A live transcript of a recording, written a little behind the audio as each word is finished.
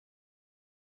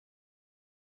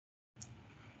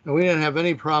And we didn't have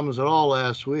any problems at all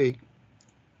last week.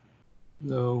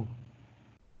 No.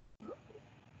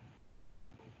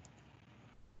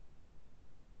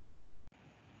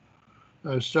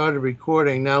 I started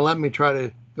recording. Now let me try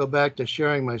to go back to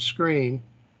sharing my screen.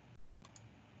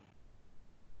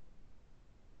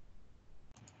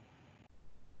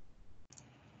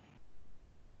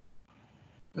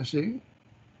 I see.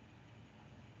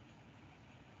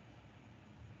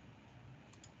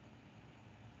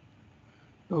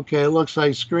 Okay, it looks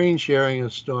like screen sharing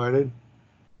has started.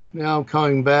 Now I'm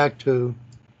coming back to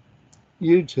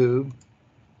YouTube.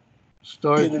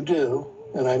 Start. You to do,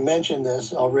 and I mentioned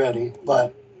this already,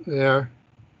 but There.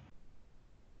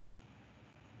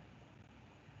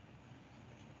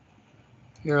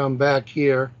 Here I'm back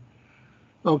here.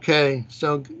 Okay,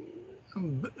 so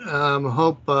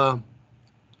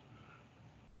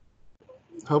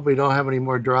hope we don't have any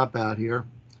more dropout here.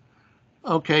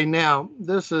 Okay, now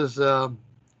this is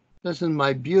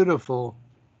my beautiful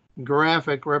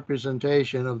graphic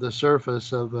representation of the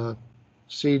surface of a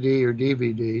CD or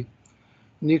DVD.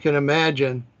 And you can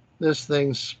imagine this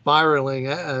thing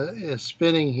spiraling,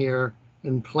 spinning here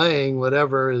and playing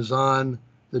whatever is on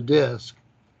the disc.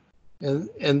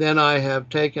 And then I have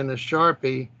taken a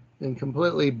Sharpie and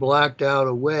completely blacked out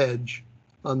a wedge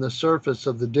on the surface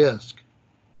of the disc.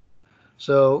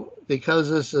 So because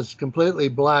this is completely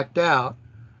blacked out,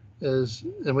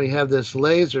 and we have this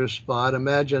laser spot,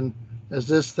 imagine as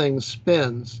this thing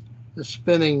spins, it's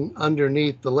spinning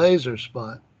underneath the laser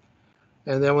spot.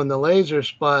 And then when the laser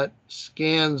spot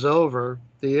scans over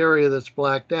the area that's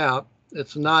blacked out,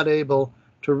 it's not able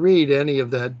to read any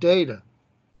of that data.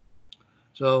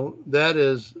 So that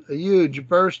is a huge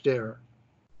burst error.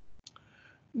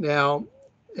 Now,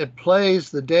 it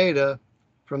plays the data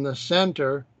from the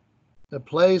center, it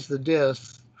plays the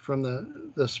disk from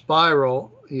the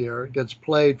spiral here, it gets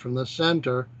played from the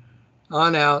center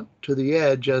on out to the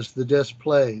edge as the disc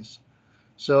plays.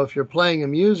 So if you're playing a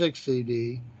music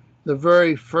CD, the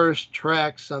very first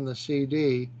tracks on the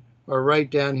CD are right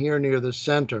down here near the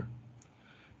center.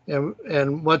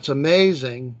 And what's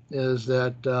amazing is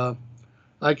that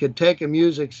I could take a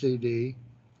music CD,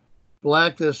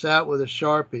 black this out with a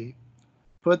Sharpie,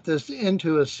 put this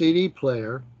into a CD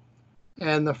player,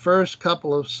 and the first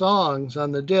couple of songs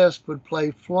on the disc would play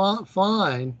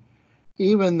fine,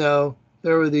 even though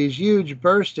there were these huge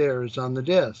burst errors on the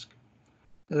disc.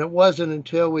 And it wasn't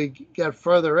until we get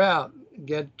further out,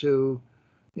 get to,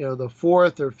 the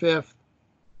fourth or fifth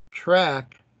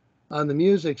track on the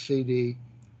music CD,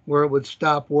 where it would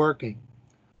stop working.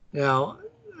 Now,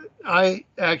 I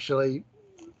actually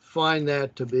find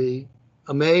that to be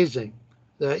amazing,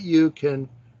 that you can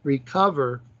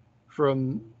recover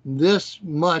from this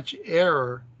much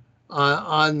error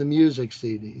on the music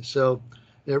CD. So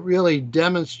it really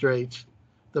demonstrates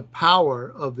the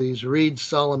power of these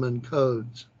Reed-Solomon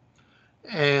codes.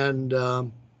 And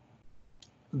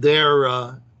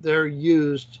they're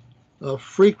used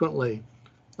frequently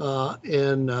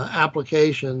in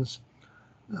applications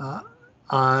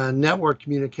on network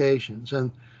communications.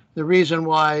 And the reason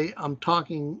why I'm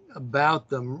talking about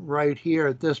them right here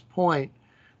at this point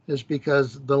is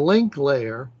because the link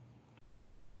layer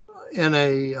in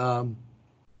a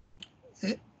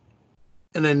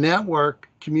network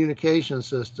communication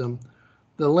system,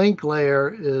 the link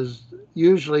layer is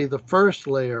usually the first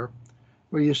layer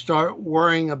where you start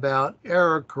worrying about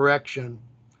error correction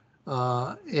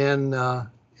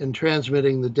in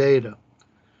transmitting the data.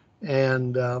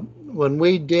 And when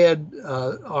we did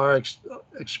our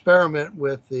experiment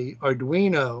with the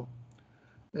Arduino,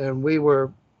 and we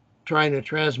were trying to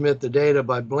transmit the data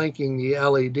by blinking the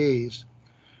LEDs,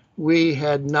 we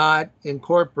had not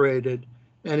incorporated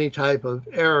any type of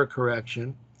error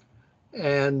correction.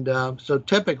 And so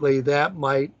typically that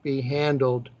might be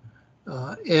handled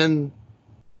in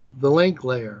the link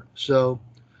layer. So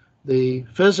the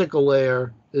physical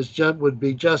layer would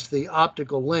be just the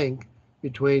optical link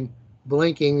between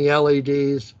blinking the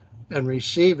LEDs and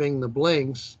receiving the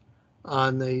blinks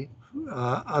on the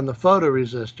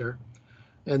photoresistor.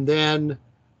 And then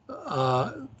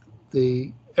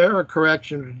the error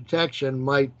correction or detection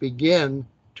might begin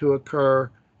to occur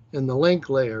in the link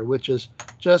layer, which is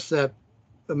just that,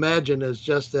 imagine as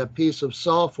just that piece of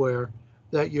software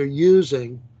that you're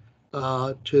using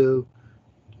to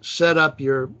set up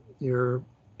your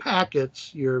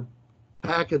packets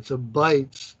of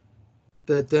bytes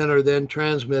that then are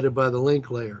transmitted by the link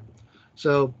layer.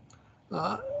 So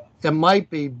it might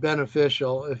be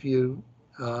beneficial if you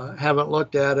haven't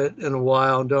looked at it in a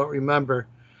while and don't remember.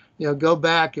 Go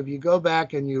back. If you go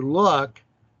back and you look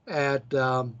at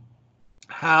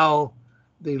how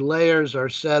the layers are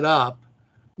set up,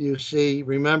 you see,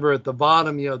 remember at the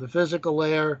bottom you have the physical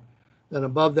layer, then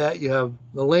above that you have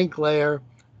the link layer,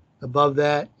 above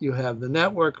that you have the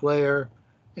network layer,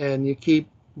 and you keep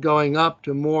going up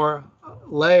to more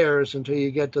layers until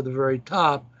you get to the very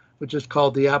top, which is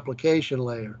called the application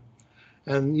layer.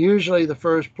 And usually the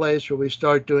first place where we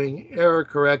start doing error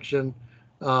correction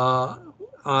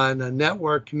on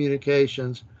network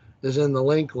communications is in the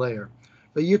link layer.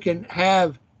 But you can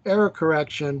have error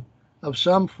correction of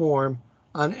some form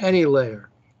on any layer.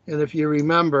 And if you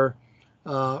remember,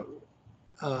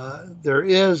 there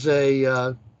is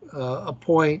a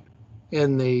point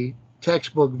in the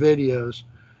textbook videos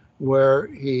where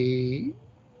he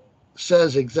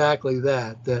says exactly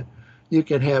that, that you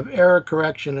can have error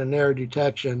correction and error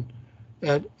detection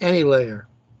at any layer.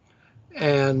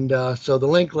 And so the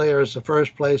link layer is the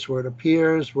first place where it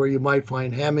appears, where you might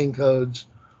find Hamming codes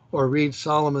or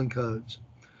Reed-Solomon codes.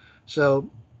 So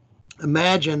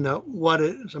imagine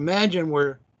imagine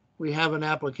where we have an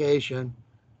application.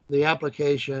 The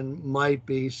application might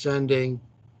be sending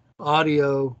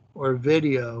audio or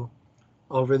video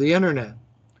over the internet.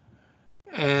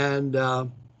 And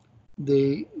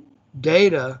the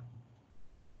data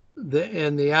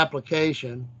in the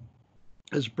application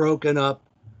is broken up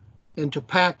into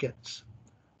packets.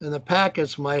 And the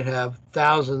packets might have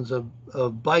thousands of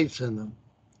bytes in them.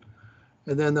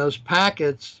 And then those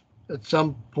packets, at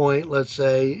some point, let's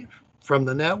say from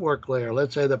the network layer,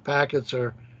 let's say the packets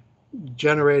are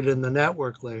generated in the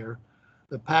network layer,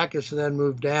 the packets then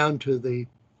move down to the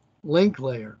link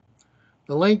layer.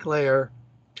 The link layer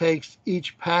takes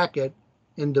each packet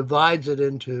and divides it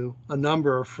into a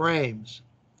number of frames.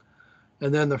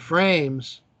 And then the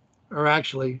frames are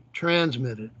actually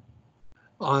transmitted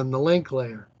on the link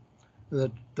layer.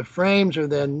 The frames are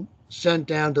then sent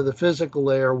down to the physical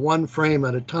layer one frame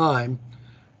at a time.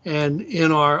 And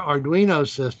in our Arduino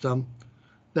system,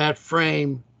 that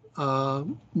frame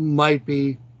might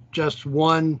be just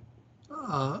one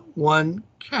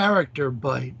character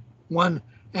byte, one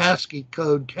ASCII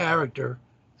code character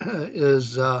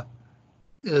is a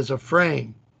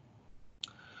frame.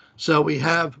 So we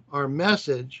have our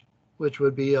message, which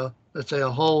would be let's say a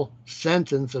whole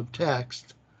sentence of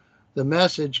text. The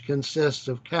message consists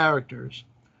of characters.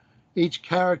 Each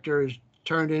character is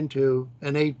turned into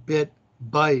an 8-bit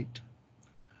byte.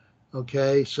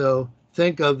 Okay, so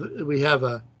think of,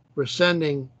 we're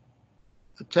sending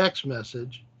a text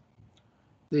message.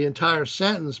 The entire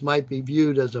sentence might be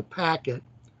viewed as a packet.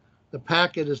 The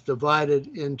packet is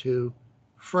divided into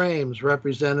frames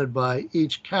represented by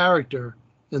each character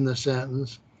in the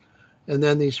sentence. And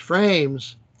then these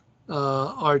frames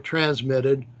are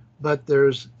transmitted, but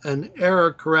there's an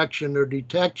error correction or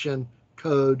detection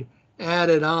code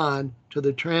added on to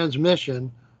the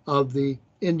transmission of the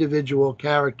individual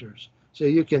characters. So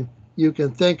you can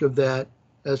think of that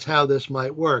as how this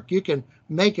might work. You can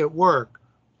make it work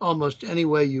almost any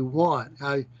way you want.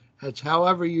 It's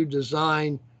however you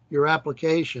design your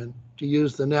application to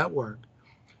use the network.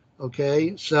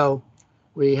 Okay, so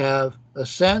we have a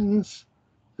sentence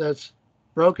that's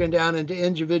broken down into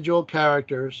individual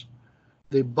characters.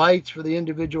 The bytes for the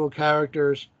individual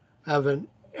characters have an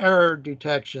error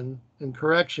detection and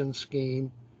correction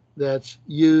scheme that's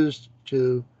used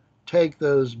to take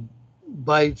those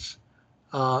bytes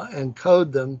and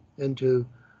code them into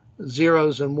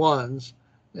zeros and ones.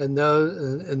 And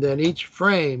then each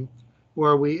frame,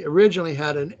 where we originally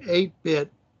had an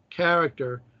 8-bit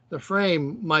character, the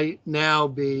frame might now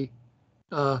be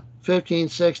 15,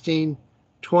 16,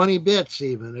 20 bits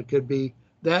even. It could be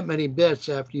that many bits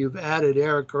after you've added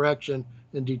error correction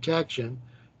and detection.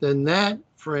 Then that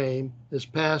frame is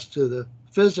passed to the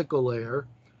physical layer,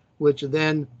 which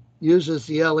then uses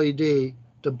the LED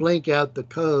to blink out the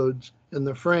codes in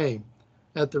the frame.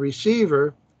 At the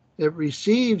receiver, it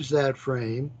receives that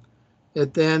frame.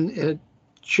 It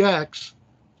checks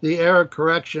the error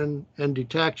correction and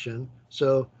detection.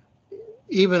 So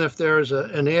even if there's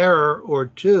an error or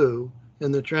two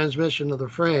in the transmission of the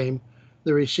frame,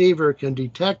 the receiver can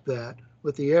detect that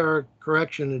with the error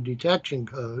correction and detection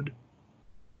code.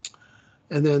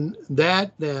 And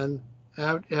then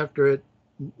after it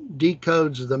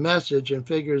decodes the message and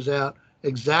figures out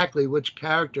exactly which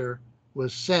character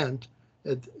was sent,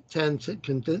 it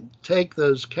can take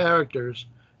those characters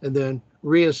and then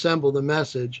reassemble the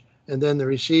message, and then the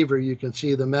receiver, you can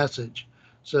see the message.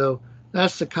 So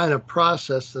that's the kind of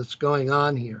process that's going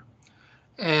on here.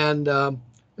 And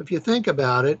if you think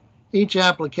about it, each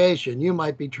application, you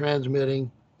might be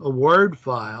transmitting a Word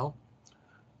file,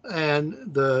 and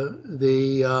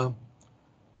the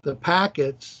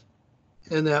packets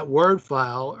in that Word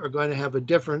file are going to have a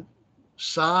different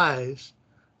size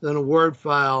than a Word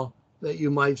file that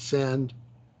you might send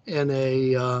in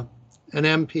an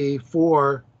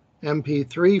MP4,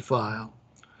 MP3 file.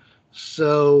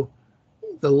 So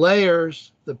the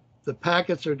layers, the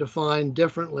packets are defined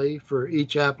differently for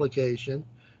each application.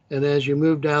 And as you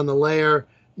move down the layer,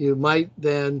 you might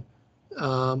then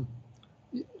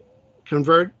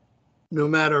convert, no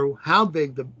matter how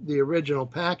big the original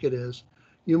packet is,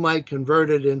 you might convert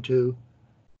it into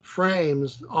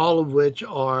frames, all of which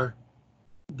are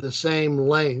the same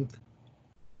length,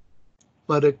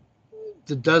 but it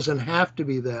doesn't have to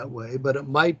be that way, but it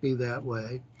might be that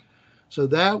way. So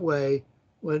that way,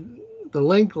 when the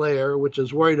link layer, which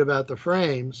is worried about the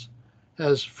frames,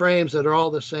 has frames that are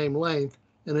all the same length,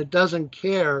 and it doesn't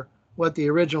care what the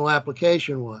original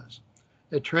application was.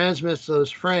 It transmits those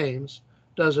frames,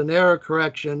 does an error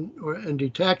correction and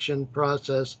detection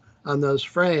process on those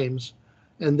frames,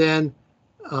 and then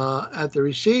at the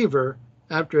receiver,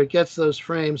 after it gets those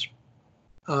frames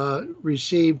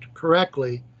received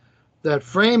correctly, that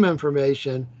frame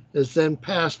information is then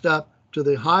passed up to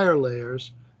the higher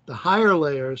layers. The higher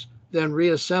layers then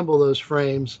reassemble those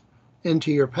frames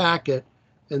into your packet,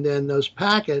 and then those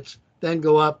packets then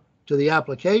go up to the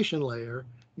application layer.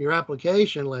 Your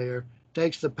application layer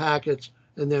takes the packets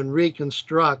and then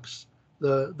reconstructs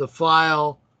the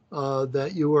file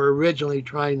that you were originally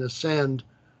trying to send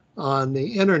on the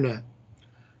internet.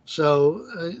 So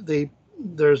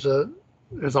there's a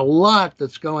lot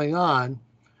that's going on,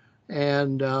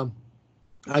 and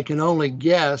I can only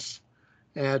guess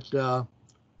at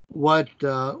what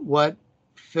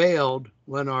failed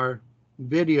when our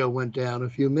video went down a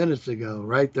few minutes ago.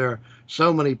 Right, there are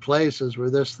so many places where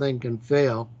this thing can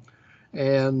fail,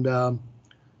 and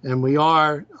we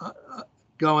are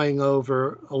going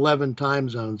over 11 time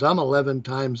zones. I'm 11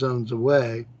 time zones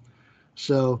away,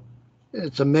 so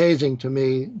it's amazing to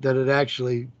me that it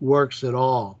actually works at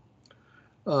all.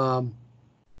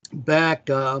 Back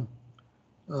a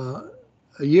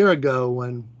year ago,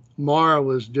 when Mara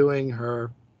was doing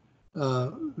her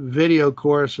video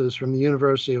courses from the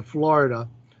University of Florida,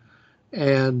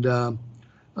 and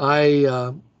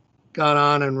I got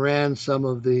on and ran some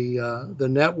of the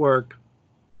network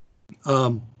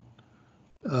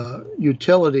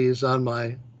utilities on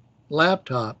my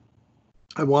laptop.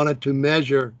 I wanted to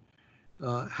measure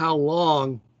how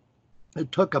long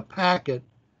it took a packet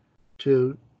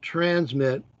to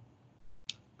transmit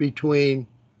between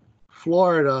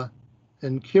Florida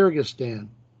and Kyrgyzstan.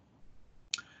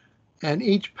 And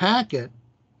each packet,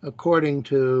 according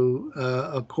to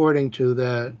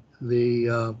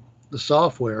the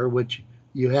software, which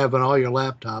you have on all your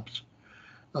laptops,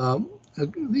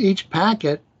 each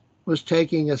packet was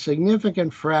taking a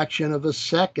significant fraction of a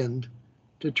second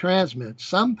to transmit.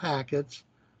 Some packets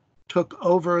took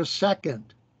over a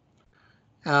second,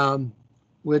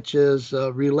 which is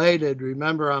related.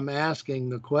 Remember, I'm asking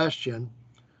the question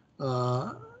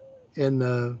in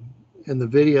the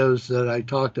videos that I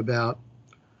talked about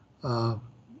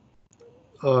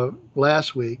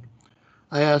last week.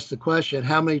 I asked the question,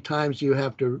 how many times do you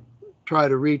have to try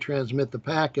to retransmit the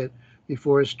packet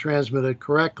before it's transmitted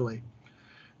correctly?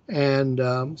 And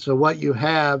so what you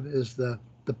have is the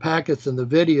packets and the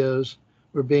videos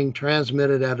were being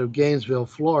transmitted out of Gainesville,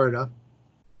 Florida.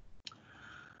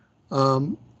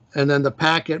 And then the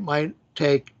packet might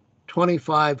take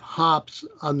 25 hops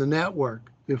on the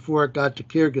network before it got to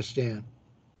Kyrgyzstan.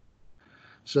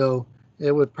 So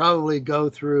it would probably go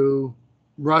through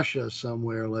Russia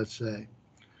somewhere, let's say.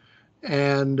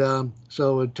 And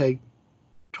so it would take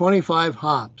 25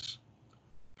 hops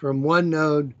from one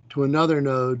node to another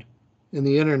node in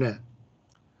the internet.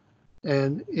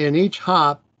 And in each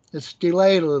hop, it's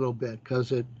delayed a little bit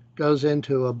because it goes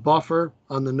into a buffer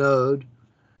on the node,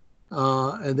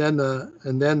 and then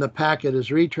the packet is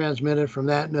retransmitted from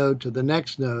that node to the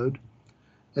next node,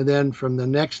 and then from the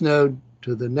next node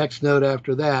to the next node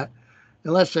after that.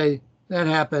 And let's say that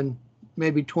happened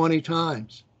maybe 20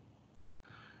 times.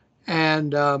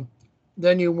 And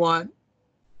then you want,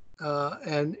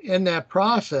 and in that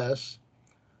process,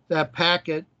 that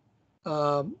packet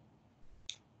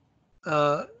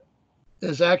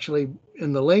is actually,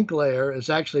 in the link layer, is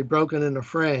actually broken into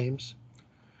frames.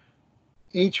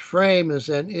 Each frame is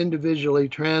then individually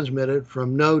transmitted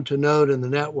from node to node in the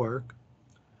network.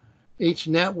 Each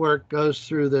network goes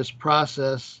through this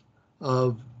process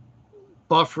of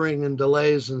buffering and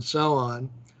delays and so on.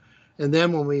 And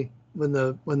then when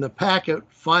the packet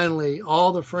finally,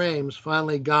 all the frames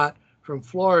finally got from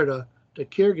Florida to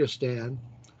Kyrgyzstan,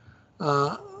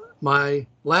 my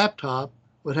laptop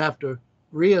would have to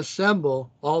reassemble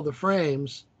all the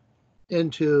frames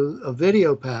into a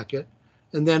video packet,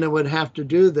 And then it would have to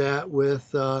do that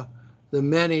with the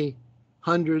many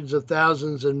hundreds of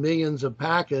thousands and millions of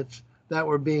packets that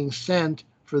were being sent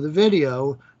for the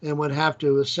video, and would have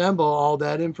to assemble all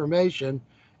that information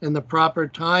in the proper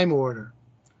time order.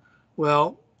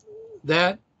 Well,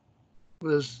 that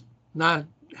was not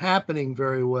happening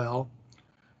very well,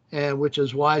 and which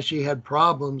is why she had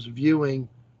problems viewing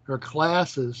her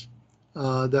classes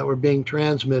that were being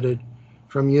transmitted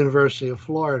from University of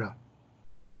Florida.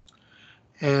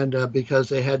 And because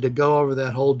they had to go over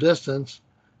that whole distance,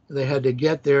 they had to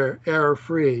get there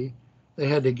error-free. They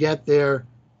had to get there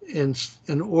in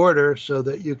order so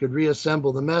that you could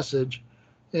reassemble the message.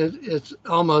 It's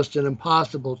almost an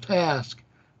impossible task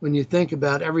when you think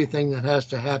about everything that has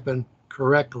to happen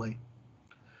correctly.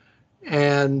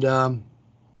 And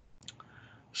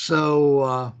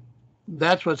so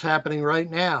that's what's happening right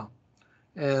now.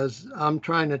 As I'm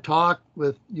trying to talk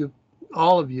with you,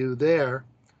 all of you there,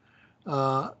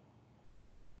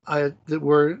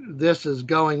 this is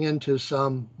going into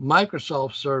some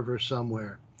Microsoft server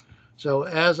somewhere. So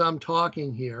as I'm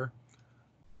talking here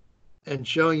and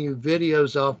showing you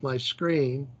videos off my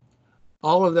screen,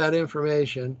 all of that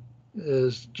information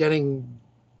is getting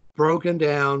broken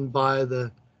down by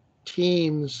the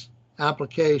Teams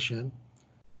application,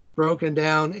 broken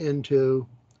down into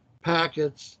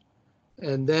packets,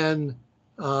 and then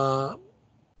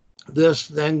this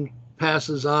then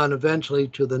passes on eventually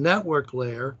to the network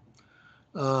layer,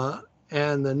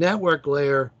 and the network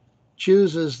layer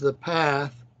chooses the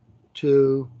path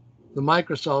to the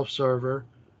Microsoft server,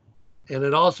 and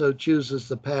it also chooses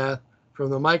the path from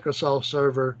the Microsoft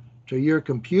server to your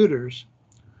computers.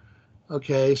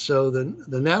 Okay, so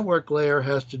the network layer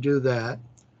has to do that.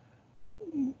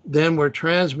 Then we're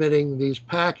transmitting these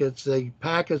packets. The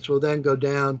packets will then go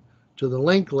down to the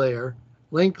link layer.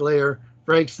 Link layer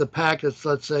breaks the packets,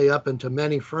 let's say, up into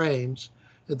many frames.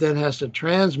 It then has to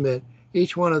transmit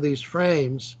each one of these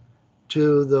frames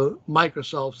to the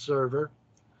Microsoft server,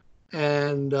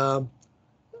 and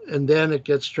then it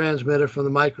gets transmitted from the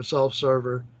Microsoft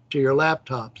server to your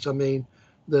laptops. I mean,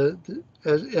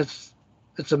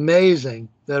 it's amazing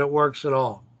that it works at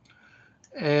all,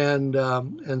 and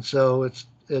so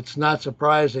it's not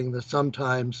surprising that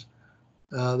sometimes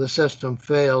the system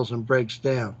fails and breaks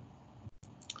down.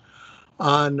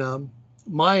 On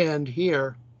my end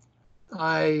here,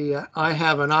 I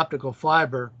have an optical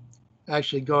fiber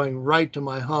actually going right to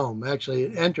my home. Actually,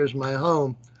 it enters my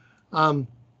home. I'm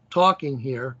talking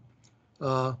here.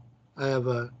 I have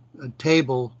a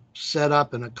table set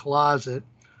up in a closet.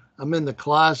 I'm in the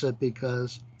closet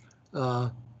because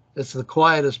it's the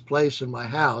quietest place in my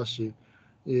house.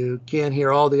 You can't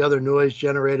hear all the other noise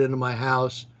generated in my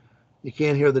house. You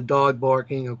can't hear the dog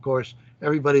barking. Of course,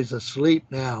 everybody's asleep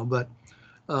now, but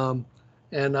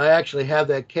and I actually have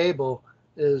that cable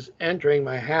is entering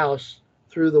my house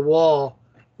through the wall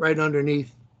right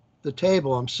underneath the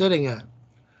table I'm sitting at.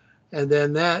 And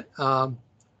then that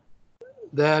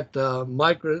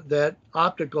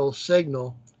optical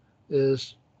signal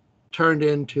is turned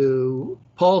into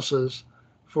pulses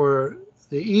for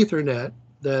the Ethernet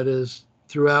that is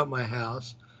throughout my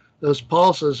house. Those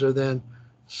pulses are then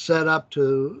set up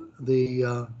to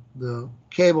the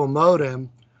cable modem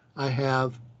I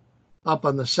have up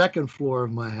on the second floor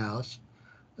of my house.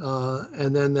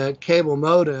 And then that cable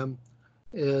modem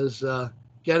is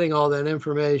getting all that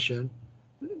information,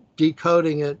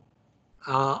 decoding it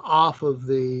off of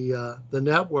the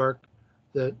network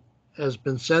that has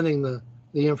been sending the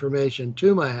information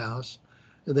to my house,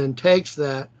 and then takes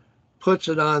that, puts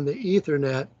it on the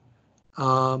Ethernet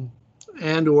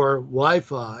and or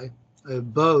Wi-Fi,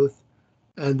 both,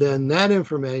 and then that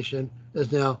information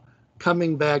is now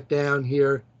coming back down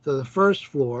here to the first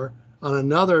floor on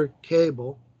another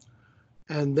cable,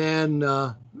 and then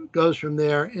goes from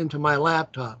there into my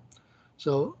laptop.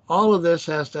 So all of this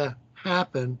has to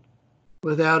happen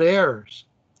without errors,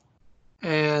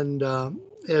 and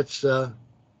it's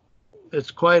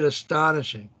quite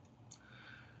astonishing.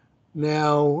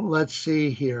 Now let's see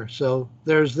here. So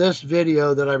there's this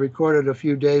video that I recorded a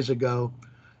few days ago,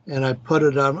 and I put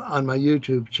it on my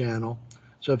YouTube channel.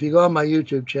 So if you go on my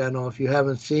YouTube channel, if you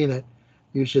haven't seen it,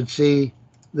 you should see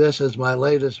this as my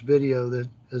latest video that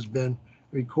has been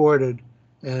recorded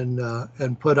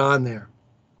and put on there.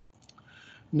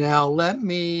 Now let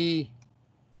me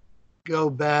go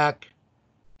back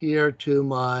here to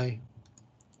my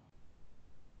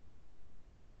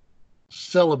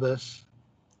syllabus.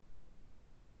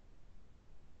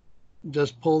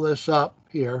 Just pull this up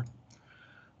here.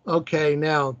 Okay,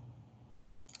 now,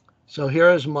 so here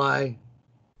is my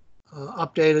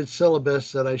updated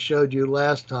syllabus that I showed you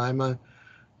last time.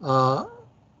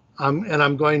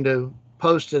 I'm going to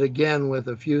post it again with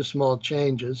a few small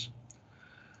changes.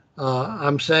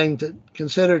 I'm saying to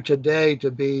consider today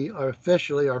to be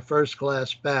officially our first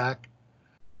class back.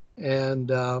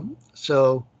 And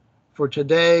so for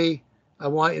today, I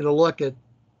want you to look at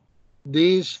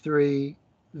these 3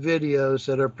 videos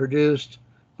that are produced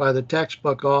by the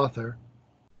textbook author.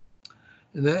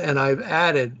 And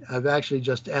I've actually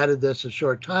just added this a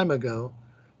short time ago.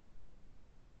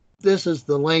 This is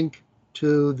the link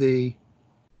to the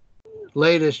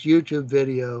latest YouTube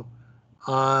video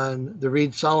on the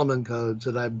Reed-Solomon codes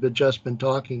that I've just been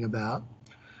talking about.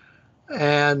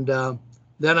 And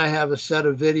then I have a set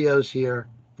of videos here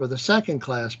for the second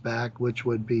class back, which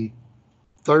would be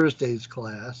Thursday's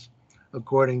class,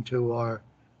 according to our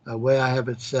way I have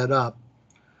it set up.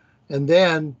 And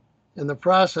then in the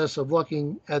process of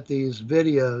looking at these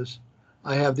videos,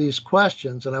 I have these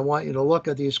questions, and I want you to look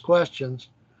at these questions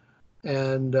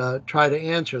and try to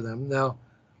answer them. Now,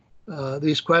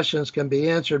 these questions can be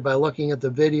answered by looking at the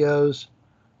videos.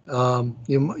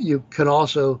 You can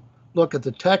also look at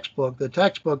the textbook. The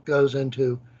textbook goes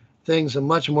into things in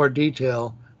much more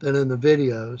detail than in the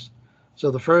videos. So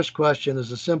the first question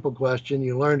is a simple question.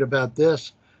 You learned about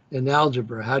this in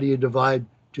algebra. How do you divide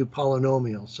 2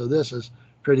 polynomials? So this is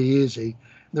pretty easy.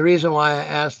 The reason why I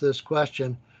asked this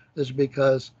question is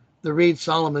because the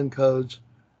Reed-Solomon codes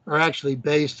are actually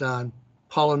based on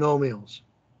polynomials.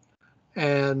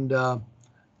 And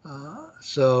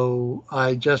so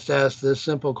I just asked this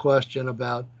simple question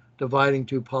about dividing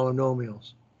 2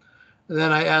 polynomials. And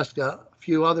then I asked a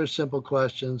few other simple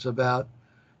questions about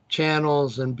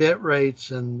channels and bit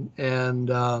rates and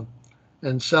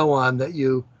so on, that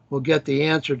you will get the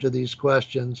answer to these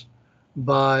questions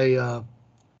by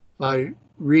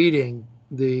reading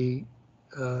the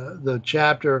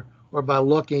chapter or by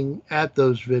looking at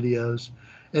those videos.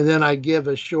 And then I give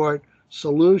a short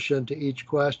solution to each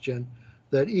question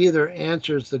that either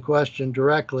answers the question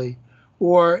directly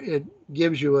or it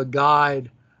gives you a guide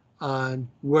on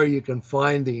where you can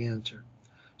find the answer.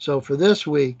 So for this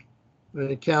week, when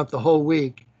you count the whole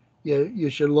week, you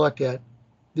should look at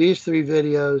these 3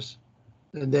 videos,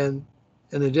 and then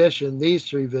in addition, these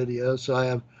 3 videos. So I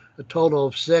have a total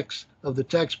of 6 of the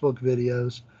textbook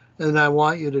videos, and I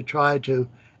want you to try to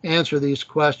answer these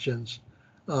questions.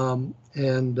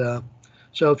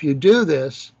 So if you do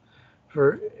this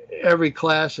for every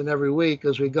class and every week,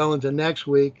 as we go into next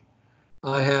week,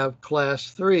 I have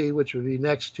class 3, which would be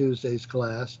next Tuesday's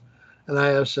class, and I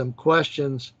have some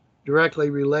questions directly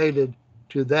related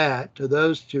to that, to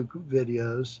those 2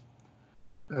 videos.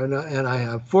 And I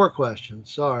have 4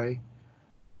 questions, sorry.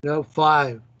 No,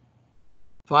 5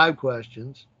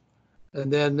 questions.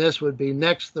 And then this would be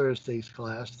next Thursday's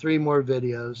class, 3 more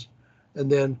videos, and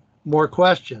then more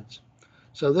questions.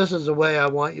 So this is the way I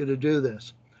want you to do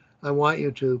this. I want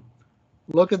you to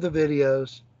look at the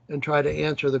videos and try to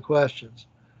answer the questions.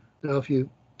 Now, if you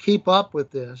keep up with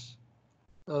this,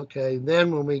 okay,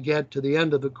 then when we get to the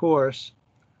end of the course,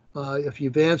 if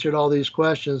you've answered all these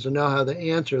questions and know how to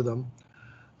answer them,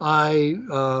 I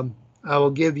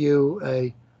will give you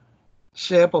a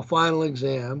sample final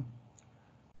exam,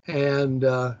 and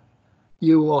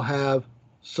you will have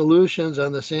solutions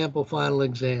on the sample final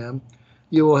exam.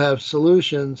 You will have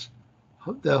solutions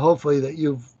that hopefully that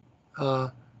you've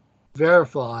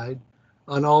verified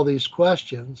on all these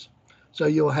questions. So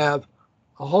you'll have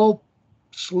a whole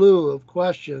slew of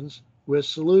questions with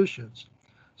solutions.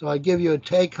 So I give you a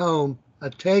take-home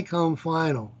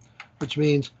final, which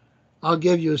means I'll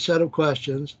give you a set of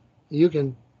questions. You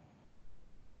can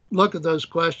look at those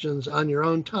questions on your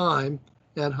own time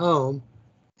at home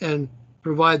and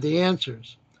provide the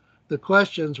answers. The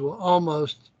questions will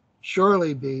almost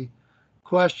surely be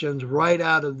questions right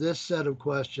out of this set of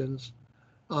questions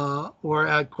or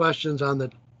at questions on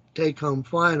the take-home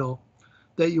final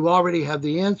that you already have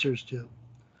the answers to.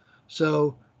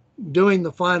 So doing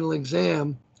the final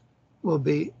exam will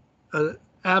be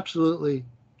absolutely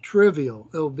trivial.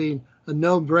 It will be a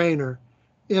no-brainer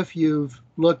if you've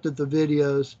looked at the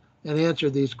videos and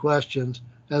answered these questions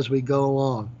as we go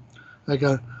along. Like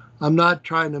I'm not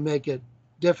trying to make it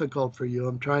difficult for you.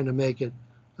 I'm trying to make it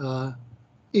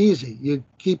easy. You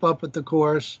keep up with the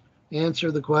course,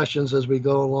 answer the questions as we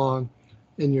go along,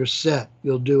 and you're set.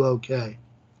 You'll do okay.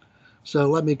 So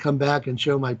let me come back and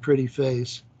show my pretty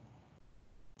face.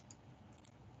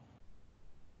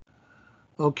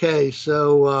 Okay,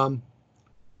 so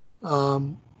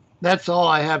that's all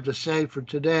I have to say for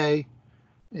today.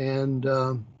 And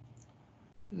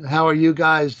how are you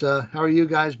guys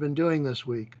been doing this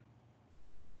week?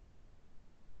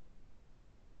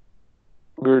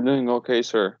 We're doing okay,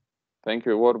 sir. Thank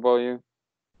you. What about you?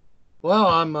 Well,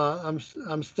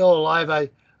 I'm still alive.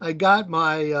 I got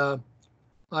my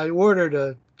I ordered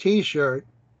a T-shirt,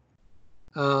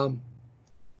 um,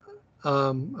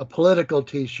 a political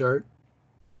T-shirt.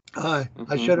 Mm-hmm.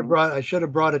 I should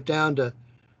have brought it down to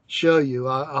show you.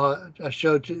 I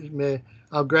showed to me.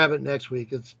 I'll grab it next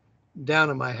week. It's down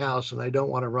at my house, and I don't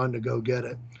want to run to go get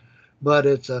it. But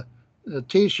it's a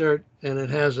T-shirt, and it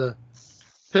has a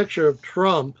picture of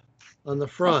Trump on the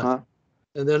front, Uh-huh.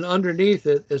 and then underneath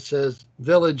it it says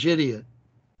 "Village Idiot."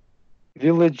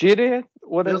 Village idiot?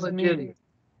 What does it Village mean? Idiot.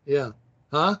 Yeah.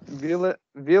 Huh?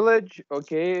 Village,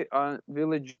 okay,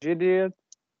 village idiot.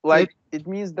 It Like it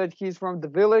means that he's from the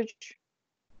village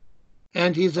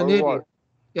and he's an or what? idiot.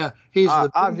 Yeah, he's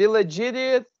the big Village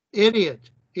idiot. idiot.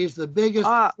 He's the biggest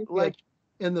Like idiot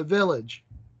in the village.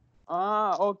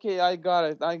 okay, I got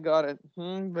it. I got it.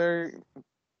 Very.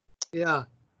 Yeah.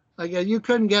 I guess you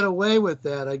couldn't get away with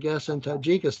that, I guess, in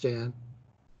Tajikistan.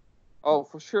 Oh,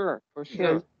 for sure, for Yeah,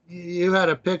 sure. you had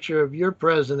a picture of your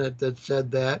president that said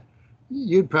that.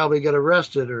 You'd probably get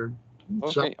arrested or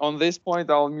something. Okay, on this point,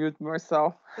 I'll mute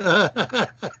myself.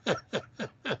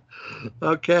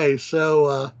 Okay,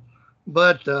 so,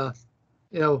 but,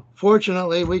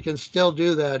 fortunately, we can still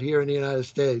do that here in the United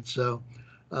States.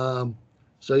 Um,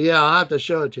 so yeah, I'll have to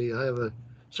show it to you.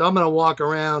 So I'm going to walk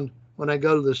around when I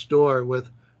go to the store with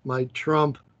my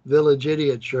Trump Village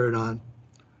Idiot shirt on.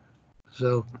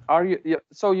 So, Are you? Yeah,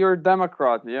 so you're a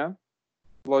Democrat, yeah?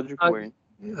 I, Logically.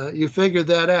 you figured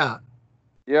that out.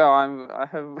 Yeah, I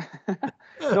have.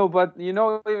 No, but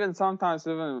even sometimes,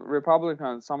 even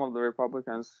Republicans, some of the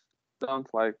Republicans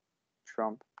don't like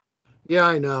Trump. Yeah,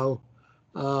 I know.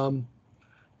 Um,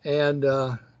 and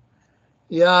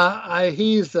yeah, I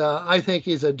think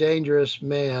he's a dangerous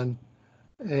man,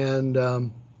 and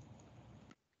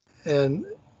and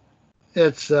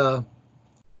it's uh,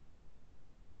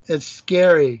 it's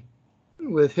scary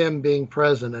with him being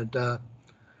president.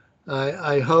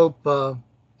 I hope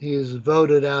he's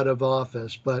voted out of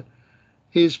office, but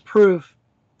he's proof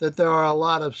that there are a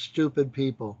lot of stupid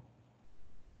people.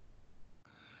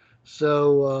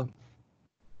 So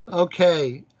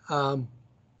okay, so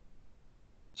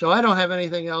I don't have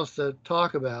anything else to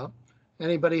talk about.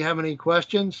 Anybody have any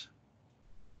questions?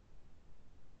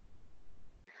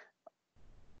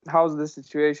 How's the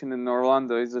situation in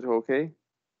Orlando? Is it okay?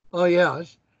 Oh yeah,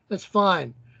 it's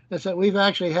fine. It's that we've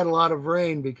actually had a lot of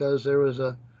rain because there was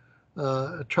a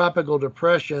tropical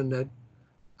depression that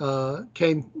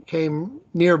came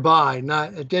nearby.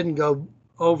 Not it didn't go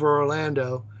over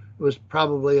Orlando. It was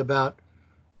probably about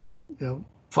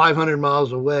 500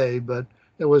 miles away, but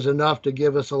it was enough to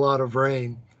give us a lot of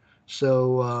rain.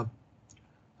 So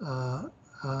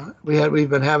we've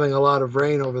been having a lot of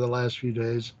rain over the last few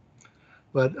days,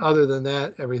 but other than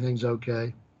that, everything's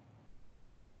okay.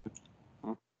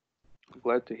 I'm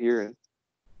glad to hear it.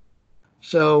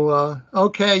 So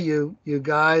okay, you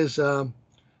guys, if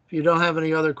you don't have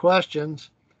any other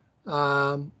questions,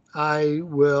 I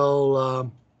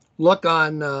will look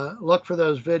for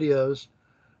those videos,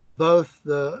 both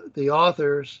the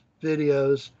authors'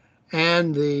 videos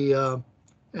and the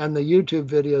YouTube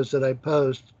videos that I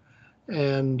post,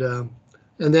 and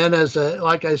then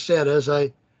like I said, as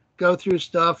I go through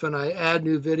stuff and I add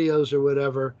new videos or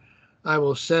whatever, I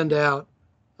will send out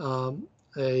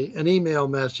an email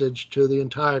message to the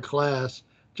entire class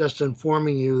just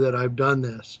informing you that I've done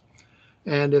this.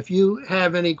 And if you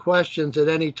have any questions at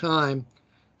any time,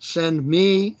 send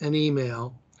me an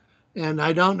email. And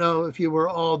I don't know if you were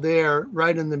all there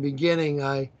right in the beginning.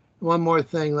 One more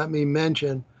thing, let me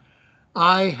mention.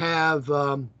 I have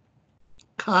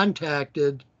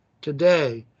contacted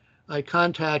today. I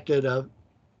contacted a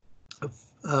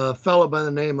fellow by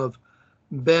the name of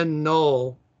Ben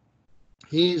Knoll.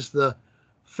 He's the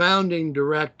founding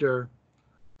director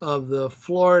of the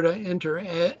Florida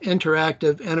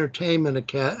Interactive Entertainment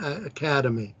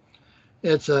Academy.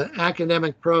 It's an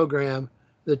academic program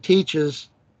that teaches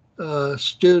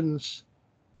students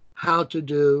how to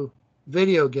do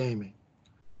video gaming.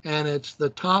 And it's the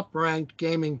top ranked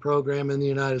gaming program in the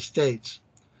United States.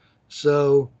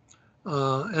 So,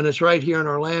 and it's right here in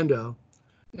Orlando.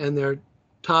 And they're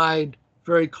tied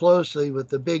very closely with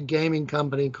the big gaming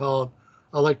company called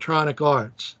Electronic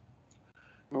Arts.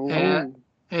 Oh.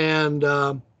 And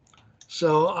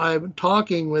so I'm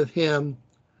talking with him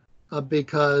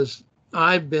because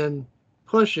I've been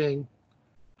pushing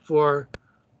for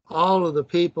all of the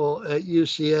people at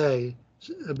UCA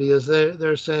because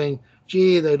they're saying,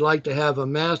 gee, they'd like to have a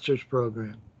master's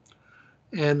program.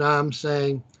 And I'm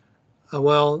saying,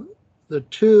 well, the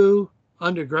 2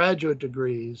 undergraduate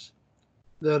degrees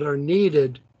that are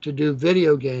needed to do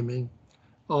video gaming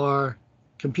are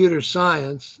computer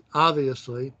science,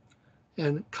 obviously,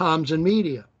 and comms and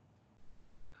media.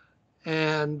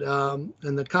 And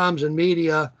the comms and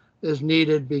media is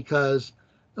needed because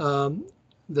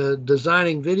the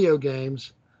designing video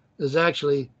games is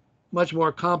actually much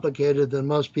more complicated than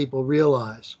most people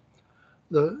realize.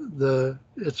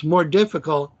 It's more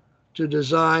difficult to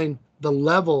design the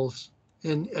levels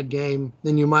in a game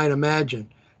than you might imagine.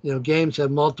 You know, games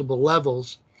have multiple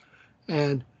levels,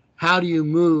 and how do you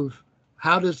move?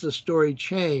 How does the story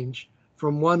change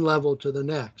from one level to the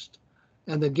next?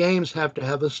 And the games have to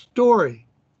have a story.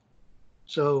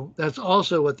 So that's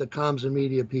also what the comms and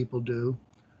media people do,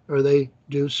 or they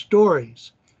do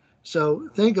stories. So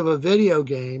think of a video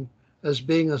game as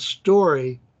being a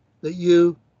story that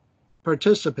you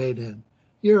participate in.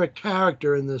 You're a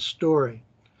character in this story.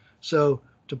 So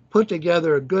to put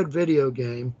together a good video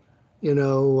game, you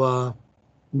know,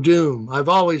 Doom. I've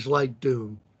always liked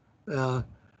Doom. You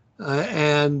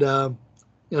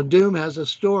know, Doom has a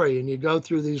story, and you go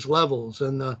through these levels,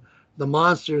 and the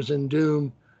monsters in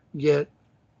Doom get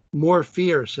more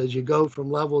fierce as you go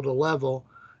from level to level,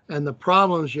 and the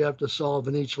problems you have to solve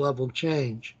in each level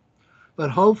change. But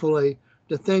hopefully,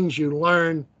 the things you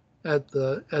learn at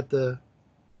the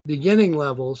beginning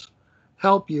levels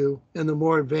help you in the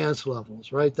more advanced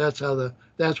levels, right? That's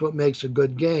what makes a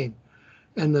good game.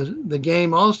 And the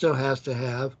game also has to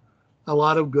have a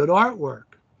lot of good artwork.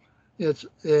 It's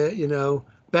you know,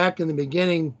 back in the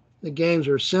beginning, the games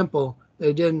were simple.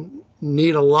 They didn't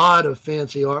need a lot of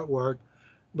fancy artwork.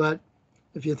 But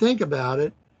if you think about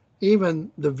it,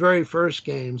 even the very first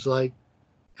games like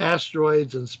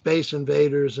Asteroids and Space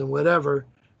Invaders and whatever,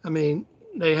 I mean,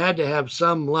 they had to have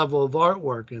some level of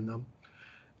artwork in them.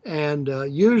 And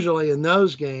usually in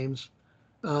those games,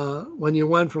 when you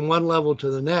went from one level to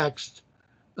the next,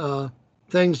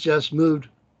 things just moved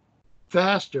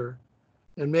faster.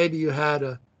 And maybe you had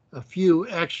a few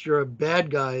extra bad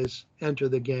guys enter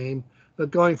the game,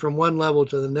 but going from one level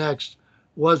to the next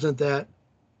wasn't that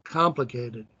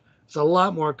complicated. It's a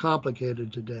lot more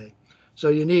complicated today. So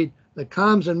you need the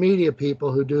comms and media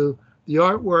people who do the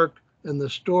artwork and the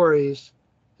stories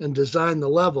and design the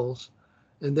levels.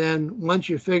 And then once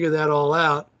you figure that all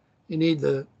out, you need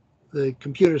the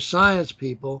computer science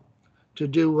people to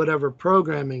do whatever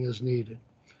programming is needed.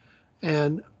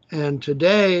 And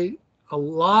today, a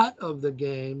lot of the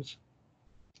games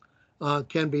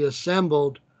can be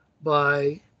assembled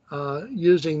by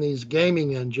using these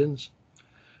gaming engines.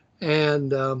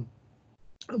 And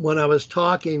when I was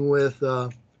talking with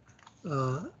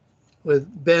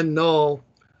Ben Knoll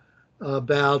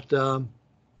about you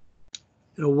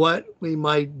know, what we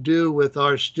might do with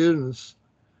our students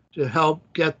to help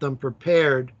get them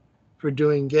prepared for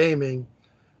doing gaming,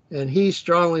 and he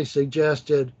strongly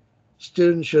suggested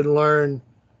students should learn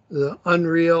the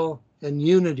Unreal and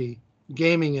Unity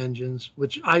gaming engines,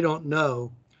 which I don't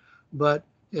know, but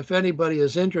if anybody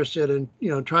is interested in, you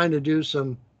know, trying to do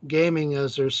some gaming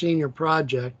as their senior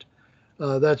project,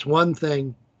 that's one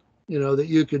thing, you know, that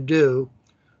you could do.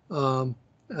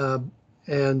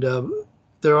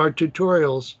 There are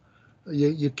tutorials.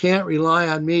 You can't rely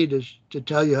on me to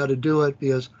tell you how to do it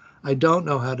because I don't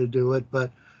know how to do it,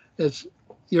 but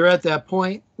you're at that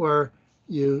point where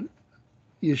you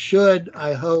should,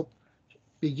 I hope,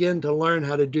 begin to learn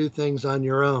how to do things on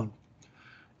your own.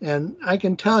 And I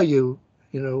can tell you,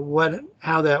 you know,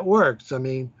 how that works. I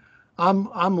mean,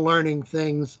 I'm learning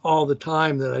things all the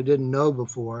time that I didn't know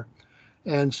before.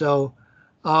 And so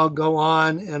I'll go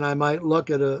on and I might look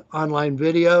at an online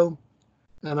video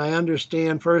and I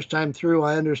understand first time through,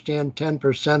 I understand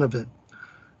 10% of it,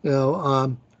 you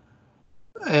know,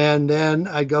 and then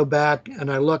I go back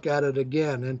and I look at it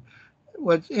again. And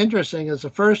what's interesting is the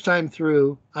first time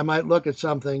through, I might look at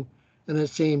something and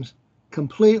it seems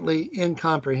completely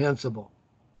incomprehensible.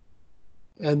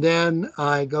 And then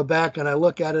I go back and I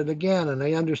look at it again and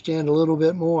I understand a little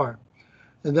bit more.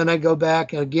 And then I go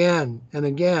back again and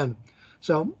again.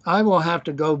 So I will have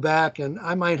to go back and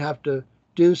I might have to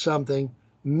do something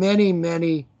many,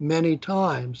 many, many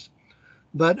times.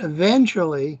 But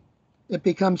eventually it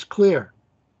becomes clear.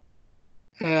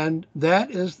 And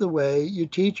that is the way you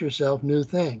teach yourself new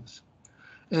things.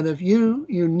 And if you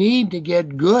need to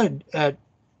get good at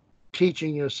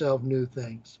teaching yourself new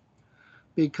things,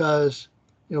 because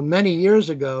you know, many years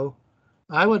ago,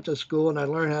 I went to school and I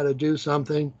learned how to do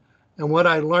something, and what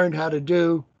I learned how to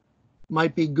do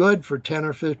might be good for 10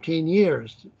 or 15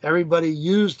 years. Everybody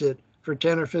used it for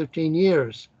 10 or 15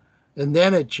 years, and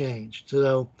then it changed.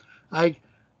 So I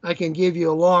can give you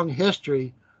a long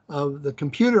history of the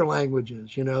computer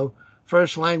languages. You know,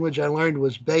 first language I learned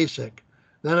was BASIC,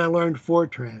 then I learned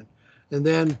Fortran, and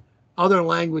then other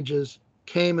languages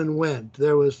came and went.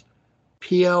 There was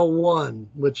PL1,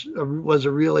 which was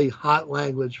a really hot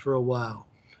language for a while.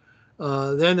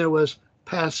 Then there was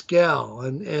Pascal,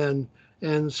 and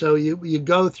so you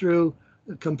go through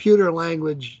the computer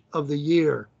language of the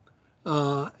year.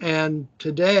 And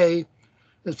today,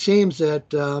 it seems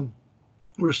that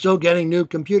we're still getting new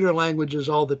computer languages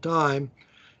all the time,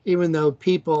 even though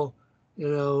people,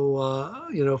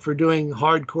 for doing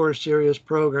hardcore serious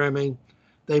programming,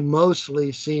 they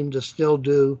mostly seem to still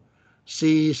do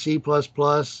C, C++.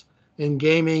 In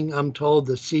gaming, I'm told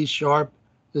the C#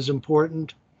 is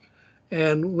important.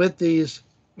 And with these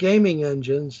gaming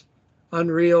engines,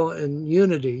 Unreal and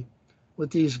Unity, with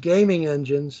these gaming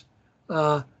engines,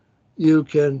 you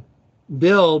can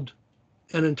build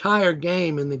an entire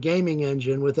game in the gaming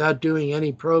engine without doing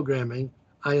any programming,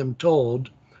 I am told.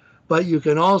 But you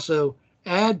can also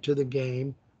add to the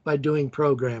game by doing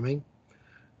programming.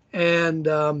 And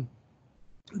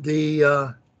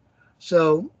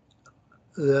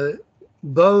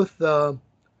both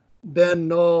Ben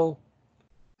Knoll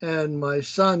and my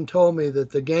son told me that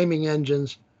the gaming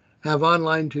engines have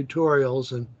online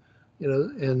tutorials,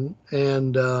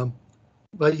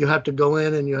 but you have to go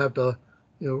in and you have to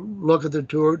look at the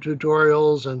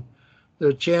tutorials, and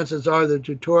the chances are the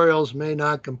tutorials may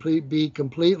not be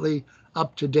completely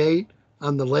up to date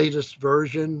on the latest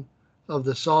version of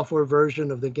the software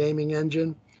version of the gaming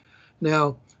engine.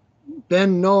 Now,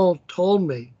 Ben Knoll told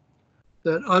me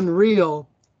that Unreal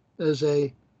is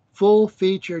a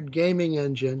full-featured gaming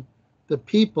engine that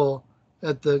people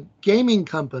at the gaming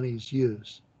companies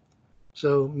use.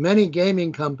 So many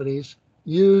gaming companies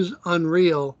use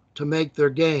Unreal to make their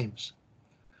games.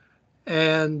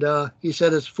 And he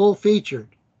said it's full-featured,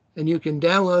 and you can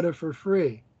download it for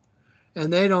free.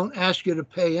 And they don't ask you to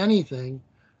pay anything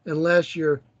unless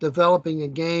you're developing a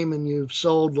game and you've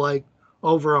sold like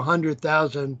over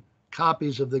 100,000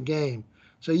 copies of the game.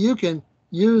 So you can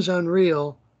use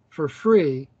Unreal for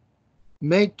free,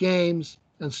 make games,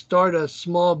 and start a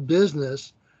small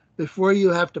business before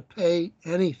you have to pay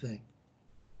anything.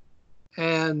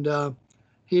 And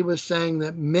he was saying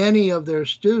that many of their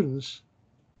students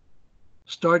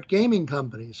start gaming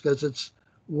companies because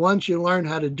once you learn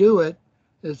how to do it,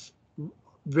 it's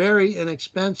very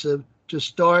inexpensive to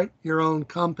start your own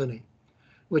company,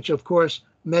 which of course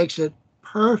makes it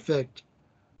perfect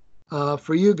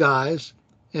for you guys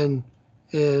in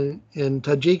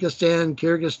Tajikistan,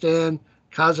 Kyrgyzstan,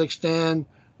 Kazakhstan,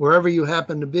 wherever you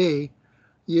happen to be.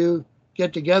 You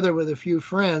get together with a few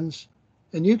friends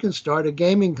and you can start a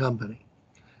gaming company.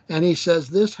 And he says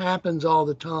this happens all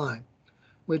the time,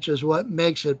 which is what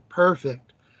makes it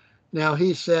perfect. Now,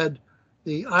 he said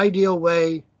the ideal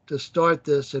way to start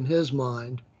this in his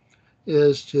mind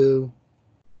is to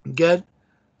get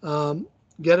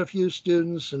a few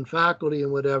students and faculty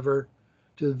and whatever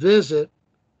to visit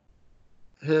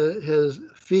his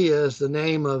FIA is the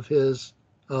name of his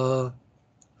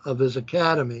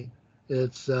academy.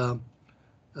 It's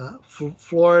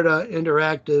Florida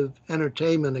Interactive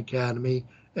Entertainment Academy,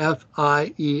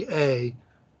 FIEA,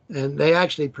 and they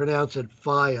actually pronounce it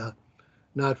FIA,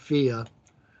 not FIA.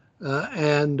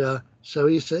 So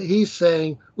he's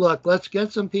saying, look, let's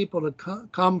get some people to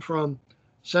come from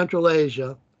Central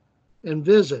Asia and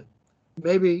visit,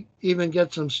 maybe even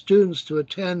get some students to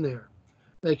attend there.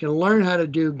 They can learn how to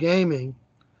do gaming,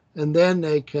 and then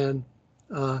they can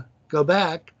go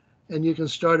back and you can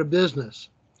start a business.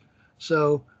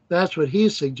 So that's what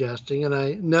he's suggesting, and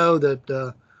I know that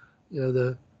the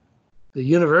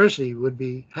university would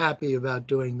be happy about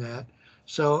doing that.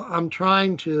 So I'm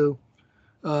trying to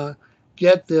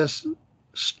get this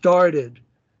started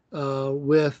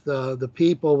with the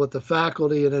people, with the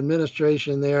faculty and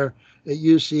administration there at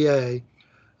UCA,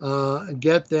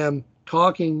 get them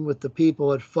talking with the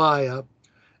people at FIA,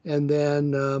 and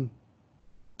then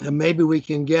and maybe we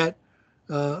can get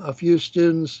a few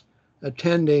students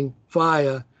attending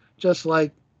FIA, just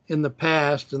like in the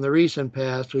past, in the recent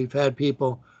past, we've had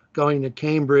people going to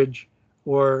Cambridge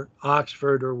or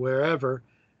Oxford or wherever.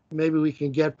 Maybe we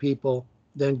can get people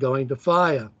then going to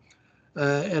FIA.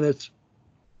 And it's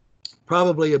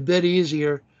probably a bit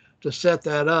easier to set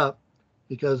that up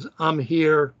because I'm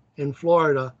here in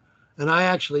Florida, and I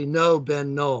actually know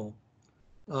Ben Knoll,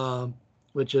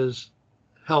 which is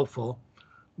helpful.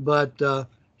 But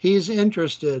he's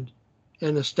interested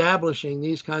in establishing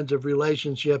these kinds of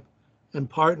relationship and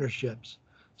partnerships.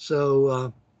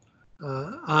 So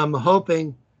I'm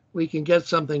hoping we can get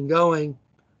something going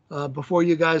before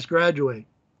you guys graduate.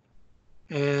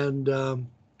 And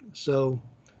so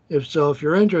if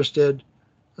you're interested,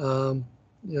 you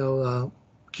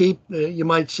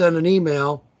might send an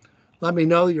email. Let me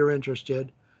know you're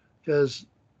interested. because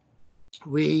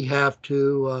we have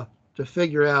to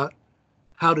figure out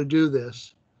how to do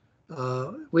this.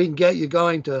 We can get you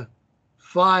going to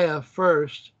FIA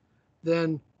first,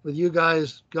 then with you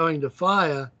guys going to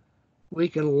FIA, we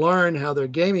can learn how their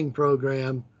gaming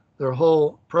program, their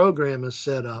whole program is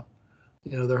set up,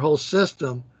 their whole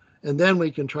system, and then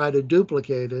we can try to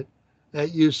duplicate it at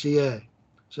UCA.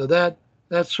 So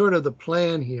that's sort of the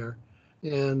plan here,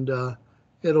 and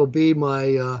it'll be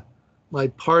my my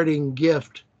parting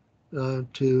gift to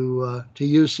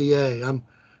UCA. I'm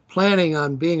planning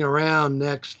on being around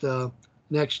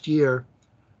next year,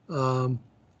 and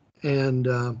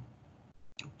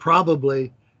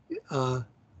probably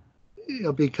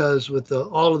because with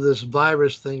all of this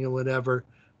virus thing and whatever,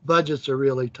 budgets are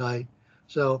really tight.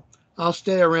 So I'll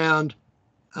stay around,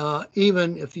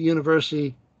 even if the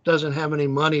university doesn't have any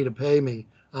money to pay me.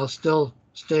 I'll still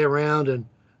stay around and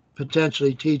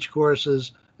potentially teach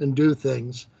courses and do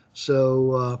things.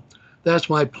 So that's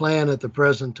my plan at the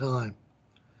present time.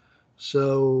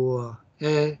 So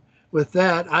with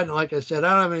that, like I said,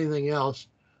 I don't have anything else.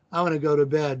 I want to go to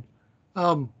bed.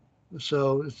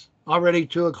 So it's already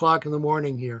 2 o'clock in the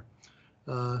morning here.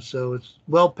 So it's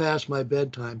well past my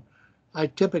bedtime. I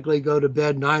typically go to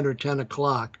bed 9 or 10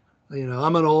 o'clock.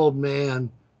 I'm an old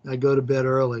man. I go to bed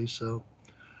early. So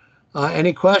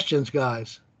any questions,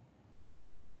 guys?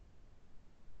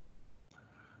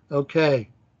 Okay.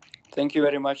 Thank you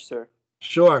very much, sir.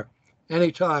 Sure.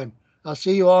 Anytime. I'll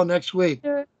see you all next week.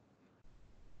 Sure.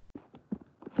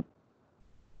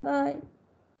 Bye.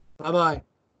 Bye-bye.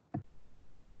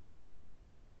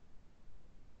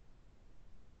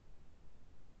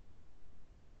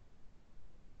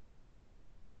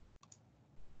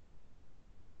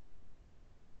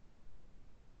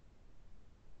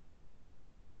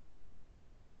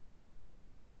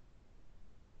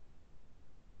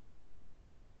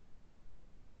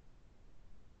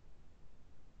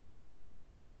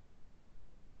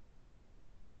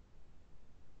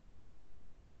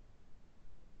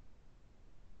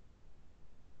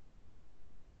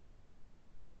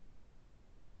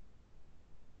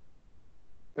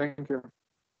 Thank you.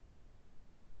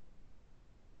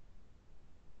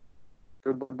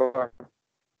 Goodbye.